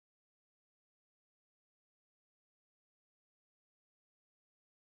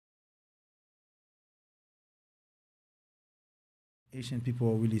Asian people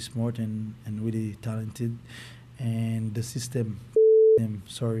are really smart and really talented, and the system, them,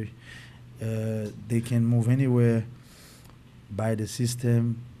 sorry, they can move anywhere by the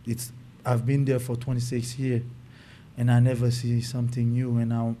system. It's I've been there for 26 years, and I never see something new,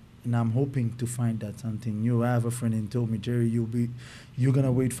 and I'm hoping to find that something new. I have a friend and told me, Jerry, you're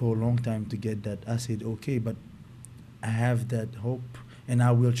gonna wait for a long time to get that. I said, okay, but I have that hope, and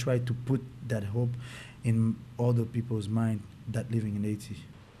I will try to put that hope in other people's mind that living in Haiti.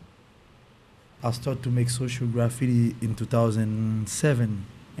 I started to make social graffiti in 2007,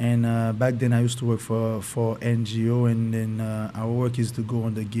 and back then I used to work for NGO, and then our work is to go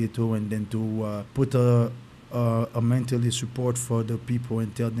on the ghetto and then to put a mentally support for the people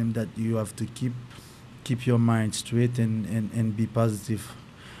and tell them that you have to keep your mind straight and be positive,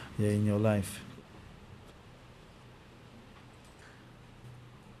 yeah, in your life.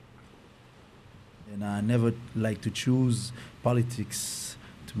 And I never like to choose politics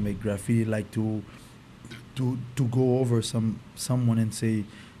to make graffiti, like to go over someone and say,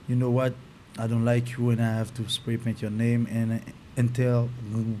 you know what, I don't like you, and I have to spray paint your name and tell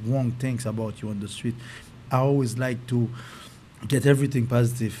wrong things about you on the street. I always like to get everything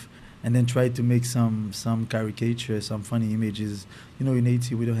positive and then try to make some caricature, some funny images. You know, in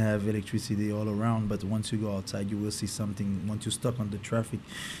Haiti we don't have electricity all around, but once you go outside, you will see something. Once you're stuck on the traffic,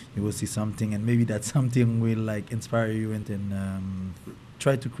 you will see something, and maybe that something will like inspire you and then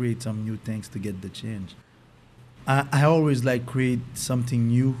try to create some new things to get the change. I always like create something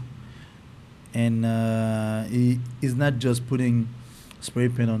new, and it's not just putting spray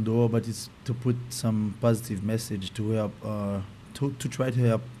paint on the wall, but it's to put some positive message to help to try to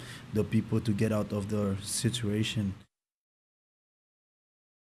help the people to get out of the situation.